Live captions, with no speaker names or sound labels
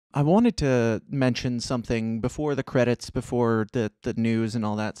I wanted to mention something before the credits, before the news and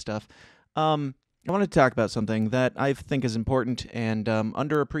all that stuff. I wanted to talk about something that I think is important and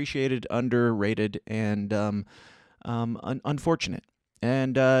underappreciated, underrated, and unfortunate.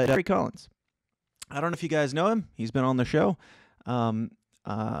 And Gary Collins. I don't know if you guys know him. He's been on the show. Um,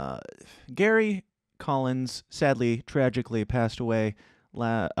 uh, Gary Collins sadly, tragically passed away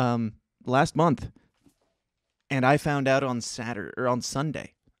last month, and I found out on Saturday or on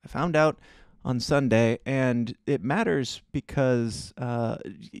Sunday. I found out on Sunday, and it matters because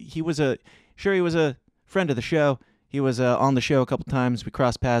he was a he was a friend of the show. He was on the show a couple times. We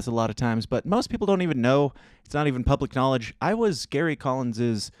crossed paths a lot of times, but most people don't even know. It's not even public knowledge. I was Gary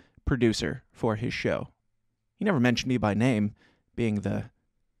Collins's producer for his show. He never mentioned me by name, being the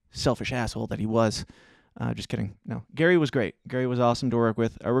selfish asshole that he was. Just kidding. No, Gary was great. Gary was awesome to work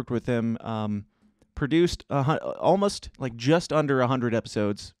with. I worked with him. Produced almost like just under 100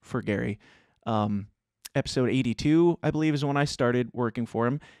 episodes for Gary. Episode 82, I believe, is when I started working for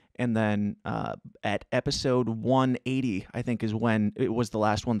him. And then at episode 180, I think, is when it was the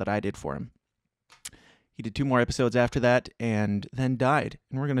last one that I did for him. He did two more episodes after that and then died.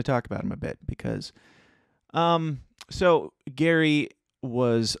 And we're going to talk about him a bit because. So Gary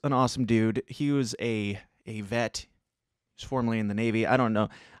was an awesome dude. He was a vet. He was formerly in the Navy. I don't know.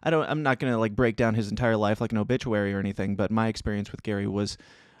 I'm not gonna like break down his entire life like an obituary or anything. But my experience with Gary was,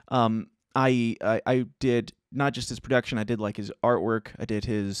 I did not just his production. I did like his artwork. I did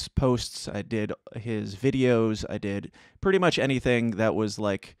his posts. I did his videos. I did pretty much anything that was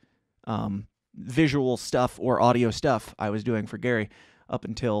like, visual stuff or audio stuff. I was doing for Gary up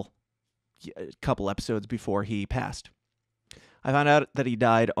until a couple episodes before he passed. I found out that he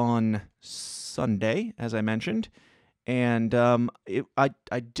died on Sunday, as I mentioned, and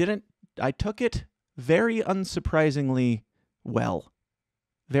I didn't. I took it very unsurprisingly well,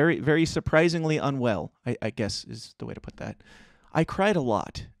 very surprisingly unwell. I guess is the way to put that. I cried a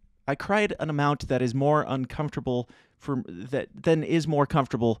lot. I cried an amount that is more uncomfortable for that than is more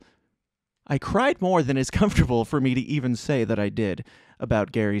comfortable. I cried more than is comfortable for me to even say that I did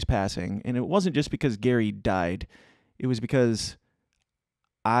about Gary's passing, and it wasn't just because Gary died. It was because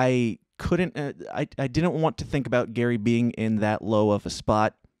I couldn't. I didn't want to think about Gary being in that low of a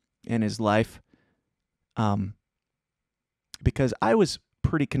spot in his life, because I was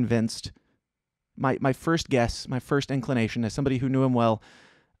pretty convinced. My first guess, my first inclination, as somebody who knew him well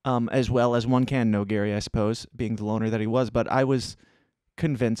as one can know Gary, I suppose, being the loner that he was, but I was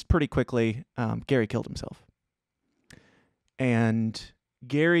convinced pretty quickly Gary killed himself. And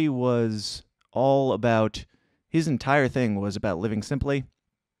Gary was all about, his entire thing was about living simply.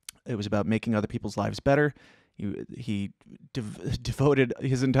 It was about making other people's lives better. He devoted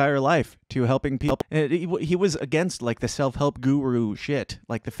his entire life to helping people. And he was against like the self-help guru shit,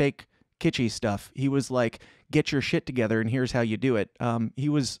 like the fake kitschy stuff. He was like, get your shit together and here's how you do it. He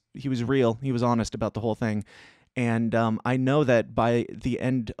was real. He was honest about the whole thing. And I know that by the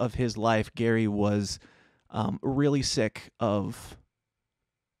end of his life, Gary was really sick of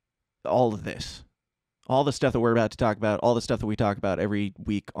all of this. All the stuff that we're about to talk about, all the stuff that we talk about every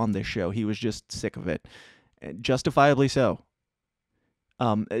week on this show. He was just sick of it. Justifiably so.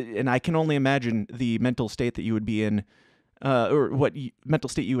 And I can only imagine the mental state that you would be in, or what mental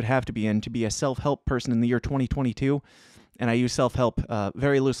state you would have to be a self-help person in the year 2022. And I use self-help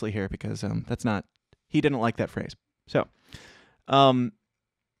very loosely here because that's not, he didn't like that phrase. So,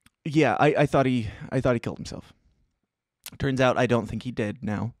 yeah, I thought he killed himself. Turns out I don't think he did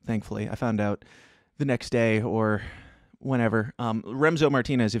now, thankfully. I found out the next day or whenever. Remzo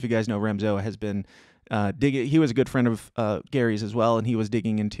Martinez, if you guys know Remzo, has been digging. He was a good friend of Gary's as well, and he was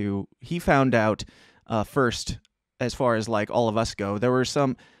digging into. He found out first, as far as like all of us go. There were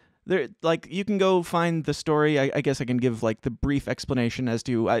some. There, like you can go find the story. I guess I can give like the brief explanation as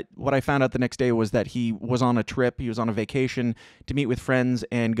to what I found out the next day was that he was on a trip. He was on a vacation to meet with friends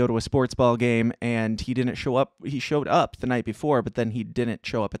and go to a sports ball game, and he didn't show up. He showed up the night before, but then he didn't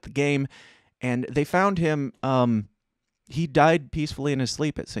show up at the game, and they found him. He died peacefully in his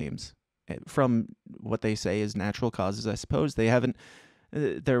sleep. It seems, from what they say is natural causes. I suppose they haven't.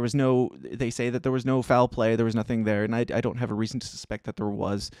 There was no. They say that there was no foul play. There was nothing there, and I don't have a reason to suspect that there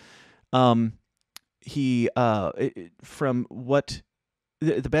was. He from what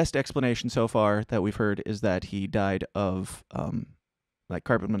the best explanation so far that we've heard is that he died of like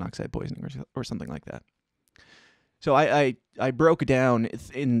carbon monoxide poisoning or something like that. So I broke down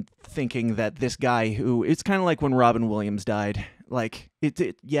in thinking that this guy who it's kind of like when Robin Williams died. Like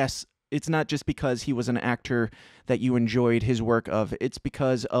yes, it's not just because he was an actor that you enjoyed his work of. It's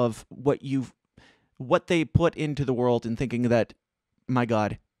because of what they put into the world and thinking that, my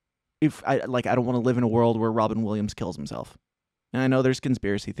God, if I don't want to live in a world where Robin Williams kills himself. And I know there's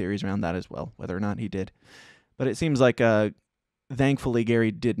conspiracy theories around that as well, whether or not he did. But it seems like, thankfully,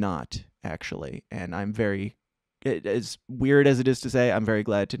 Gary did not, actually. And I'm very, as weird as it is to say, I'm very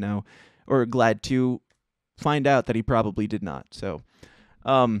glad to know, or glad to find out that he probably did not. So,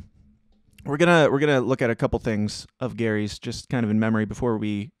 we're gonna look at a couple things of Gary's, just kind of in memory before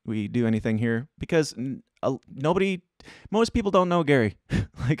we do anything here, because most people don't know Gary.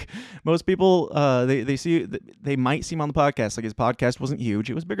 Like, most people, they might see him on the podcast. Like, his podcast wasn't huge.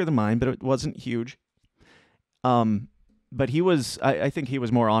 It was bigger than mine, but it wasn't huge. But he was, I think he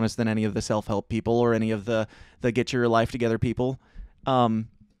was more honest than any of the self-help people or any of the get your life together people. And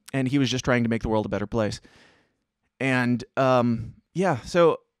he was just trying to make the world a better place. And yeah,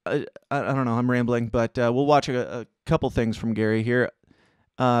 so I don't know, I'm rambling, but we'll watch a couple things from Gary here.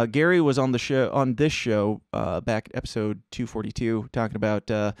 Gary was on this show back at episode 242, talking about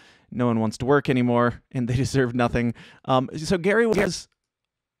no one wants to work anymore and they deserve nothing. So Gary was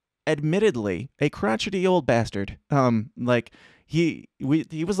admittedly a crotchety old bastard. Like he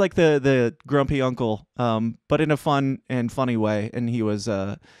was like the grumpy uncle, but in a fun and funny way, and he was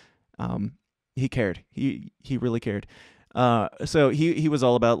he cared. He really cared. So he was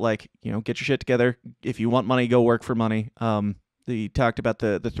all about, like, get your shit together. If you want money, go work for money. He talked about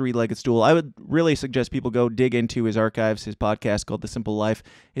the three-legged stool. I would really suggest people go dig into his archives, his podcast called The Simple Life,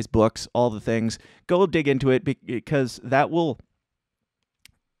 his books, all the things. Go dig into it, because that will,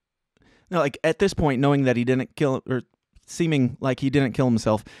 like, at this point, knowing that he didn't kill, or seeming like he didn't kill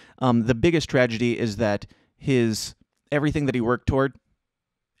himself, the biggest tragedy is that everything that he worked toward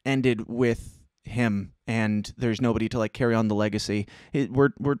ended with him, and there's nobody to, like, carry on the legacy.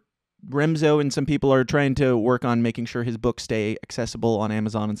 Remzo and some people are trying to work on making sure his books stay accessible on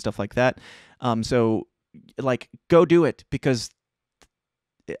Amazon and stuff like that. So, like, go do it, because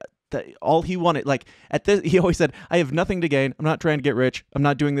all he wanted, like, he always said, I have nothing to gain. I'm not trying to get rich. I'm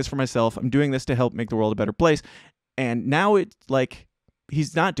not doing this for myself. I'm doing this to help make the world a better place. And now it's like,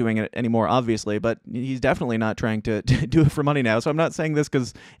 he's not doing it anymore, obviously, but he's definitely not trying to do it for money now. So I'm not saying this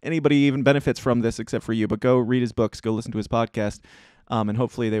because anybody even benefits from this except for you, but go read his books, go listen to his podcast, and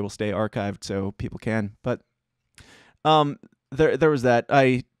hopefully they will stay archived so people can. But there was that.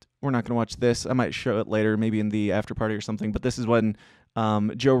 We're not going to watch this. I might show it later, maybe in the after party or something. But this is when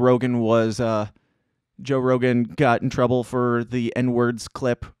Joe Rogan got in trouble for the N-words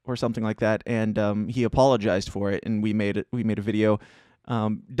clip or something like that, and he apologized for it, and we made a video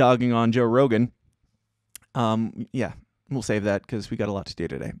dogging on Joe Rogan. Yeah, we'll save that because we got a lot to do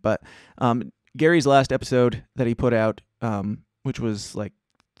today. But Gary's last episode that he put out, which was like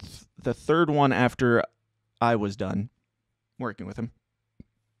the third one after I was done working with him.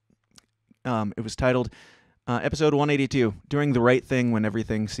 It was titled episode 182, Doing the Right Thing When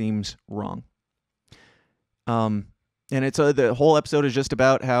Everything Seems Wrong. And it's the whole episode is just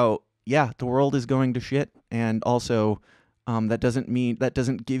about how, yeah, the world is going to shit, and also that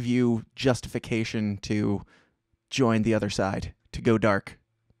doesn't give you justification to join the other side, to go dark.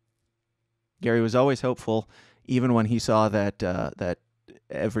 Gary was always hopeful, even when he saw that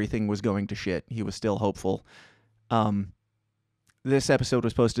everything was going to shit. He was still hopeful. This episode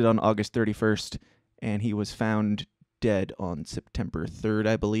was posted on August 31st, and he was found dead on September 3rd,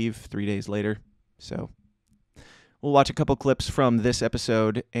 I believe, 3 days later. So we'll watch a couple clips from this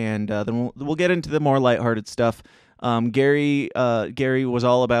episode, and then we'll get into the more lighthearted stuff. Gary was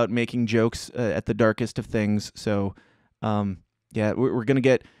all about making jokes at the darkest of things. So yeah, we're gonna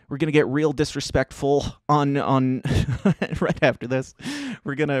get real disrespectful on right after this.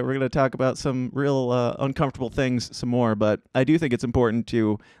 We're gonna talk about some real uncomfortable things some more. But I do think it's important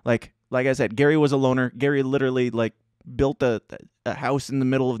to, like I said, Gary was a loner. Gary literally, like, built a house in the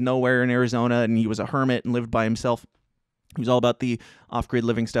middle of nowhere in Arizona, and he was a hermit and lived by himself. He was all about the off-grid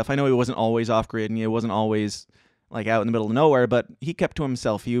living stuff. I know he wasn't always off-grid, and he wasn't always, like, out in the middle of nowhere, but he kept to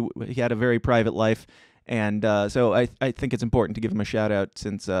himself. He had a very private life, and so I think it's important to give him a shout-out,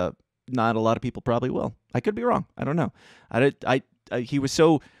 since not a lot of people probably will. I could be wrong. I don't know. He was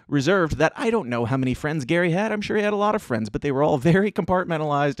so reserved that I don't know how many friends Gary had. I'm sure he had a lot of friends, but they were all very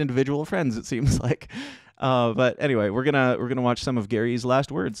compartmentalized individual friends, it seems like. But anyway, we're gonna watch some of Gary's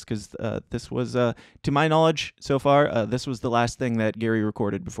last words, because this was, to my knowledge so far, this was the last thing that Gary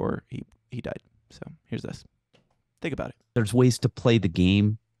recorded before he died. So here's this. Think about it. There's ways to play the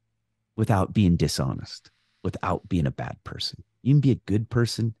game without being dishonest, without being a bad person. You can be a good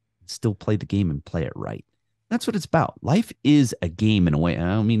person and still play the game and play it right. That's what it's about. Life is a game in a way. And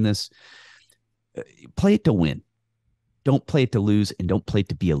I don't mean this. Play it to win. Don't play it to lose, and don't play it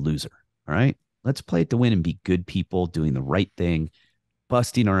to be a loser. All right? Let's play it to win and be good people doing the right thing,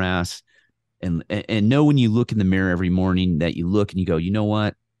 busting our ass, and know when you look in the mirror every morning that you look and you go, you know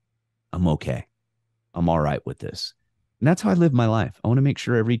what? I'm okay. I'm all right with this. And that's how I live my life. I want to make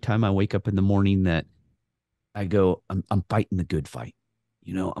sure every time I wake up in the morning that I go, I'm fighting the good fight.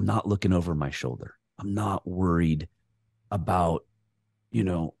 You know, I'm not looking over my shoulder. I'm not worried about, you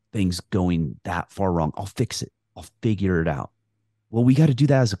know, things going that far wrong. I'll fix it. I'll figure it out. Well, we got to do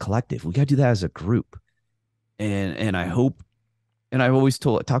that as a collective. We got to do that as a group. And I hope, and I've always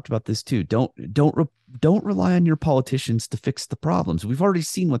talked about this too. Don't rely on your politicians to fix the problems. We've already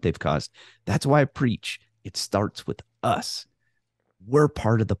seen what they've caused. That's why I preach. It starts with us. We're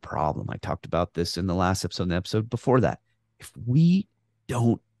part of the problem. I talked about this in the last episode and the episode before that. If we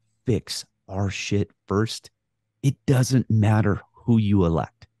don't fix our shit first, it doesn't matter who you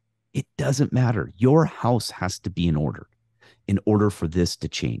elect. It doesn't matter. Your house has to be in order for this to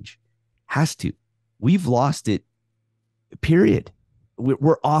change. Has to. We've lost it, period.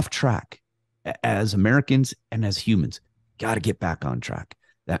 We're off track as Americans and as humans. Got to get back on track.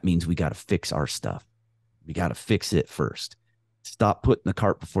 That means we got to fix our stuff. We got to fix it first. Stop putting the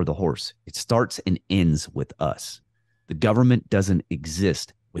cart before the horse. It starts and ends with us. The government doesn't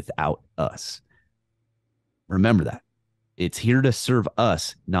exist without us. Remember that. It's here to serve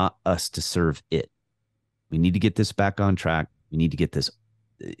us, not us to serve it. We need to get this back on track. We need to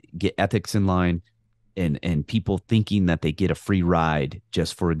get ethics in line, and people thinking that they get a free ride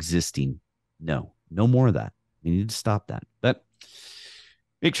just for existing. No more of that. We need to stop that. But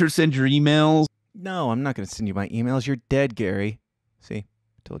make sure to send your emails. No, I'm not going to send you my emails. You're dead, Gary. See,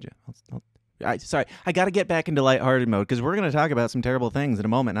 I told you. Sorry, I got to get back into lighthearted mode because we're going to talk about some terrible things in a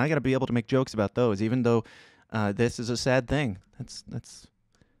moment, and I got to be able to make jokes about those, even though this is a sad thing. That's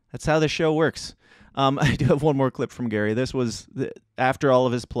how this show works. I do have one more clip from Gary. This was after all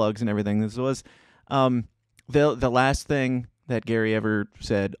of his plugs and everything. This was the last thing that Gary ever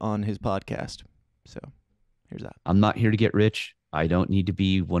said on his podcast. So here's that. I'm not here to get rich. I don't need to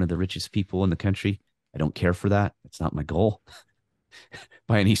be one of the richest people in the country. I don't care for that. It's not my goal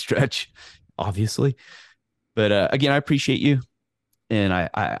by any stretch, obviously. But again, I appreciate you. And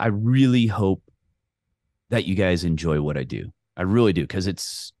I really hope that you guys enjoy what I do. I really do,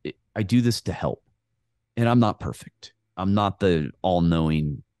 because I do this to help. And I'm not perfect. I'm not the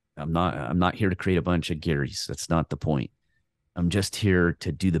all-knowing. I'm not here to create a bunch of Garys. That's not the point. I'm just here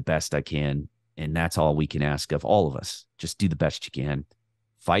to do the best I can. And that's all we can ask of all of us. Just do the best you can.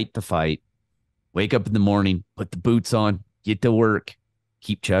 Fight the fight. Wake up in the morning, put the boots on, get to work,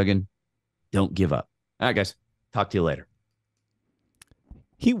 keep chugging. Don't give up. All right, guys. Talk to you later.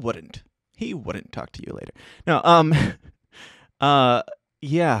 He wouldn't talk to you later. No,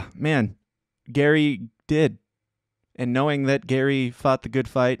 yeah, man. Gary did. And knowing that Gary fought the good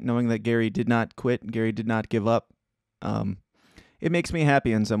fight, knowing that Gary did not quit, Gary did not give up, it makes me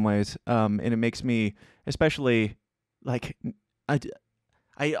happy in some ways. And it makes me, especially, like,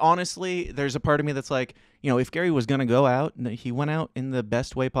 I honestly, there's a part of me that's like, you know, if Gary was going to go out, he went out in the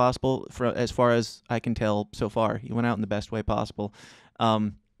best way possible, as far as I can tell so far. He went out in the best way possible.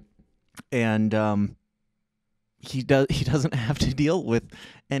 He doesn't have to deal with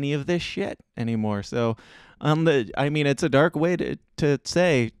any of this shit anymore. So, it's a dark way to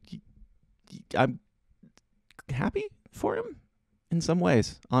say I'm happy for him in some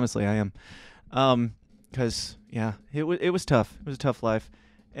ways. Honestly, I am. Because it was tough. It was a tough life,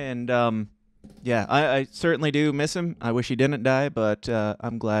 and I certainly do miss him. I wish he didn't die, but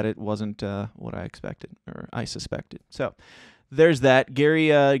I'm glad it wasn't what I expected or I suspected. So there's that. Gary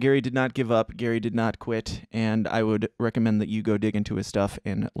did not give up. Gary did not quit, and I would recommend that you go dig into his stuff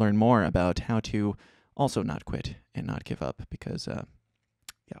and learn more about how to also not quit and not give up, because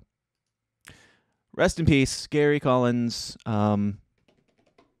rest in peace, Gary Collins.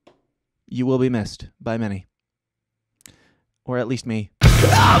 You will be missed by many, or at least me.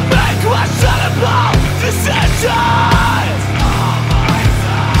 I'll make questionable decisions.